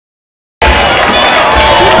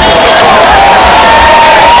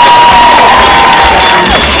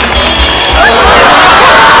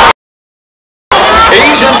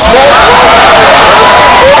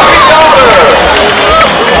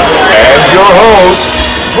goes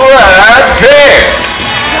Brad Pitt.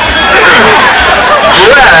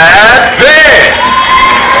 Brad Pitt.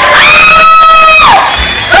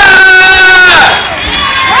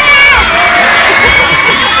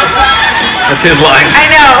 That's his line.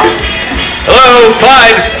 I know. Hello,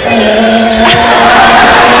 Clyde.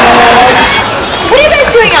 What are you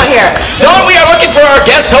guys doing out here? Dawn, we are looking for our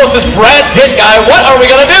guest host, this Brad Pitt guy. What are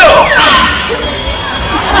we gonna do?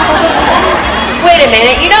 Wait a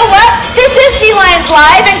minute. You know what? This is Sea Lions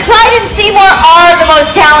Live, and Clyde and Seymour are the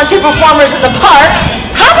most talented performers in the park.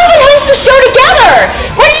 How about we host the show together?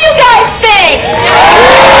 What do you guys think?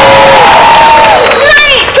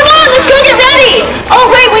 Great! Come on, let's go get ready.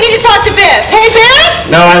 Oh, wait, we need to talk to Biff. Hey,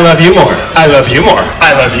 Biff? No, I love you more. I love you more.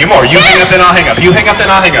 I love you more. You hang up, then I'll hang up. You hang up,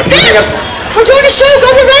 then I'll hang up. You hang up. We're doing a show. Go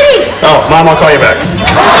get ready. Oh, Mom, I'll call you back.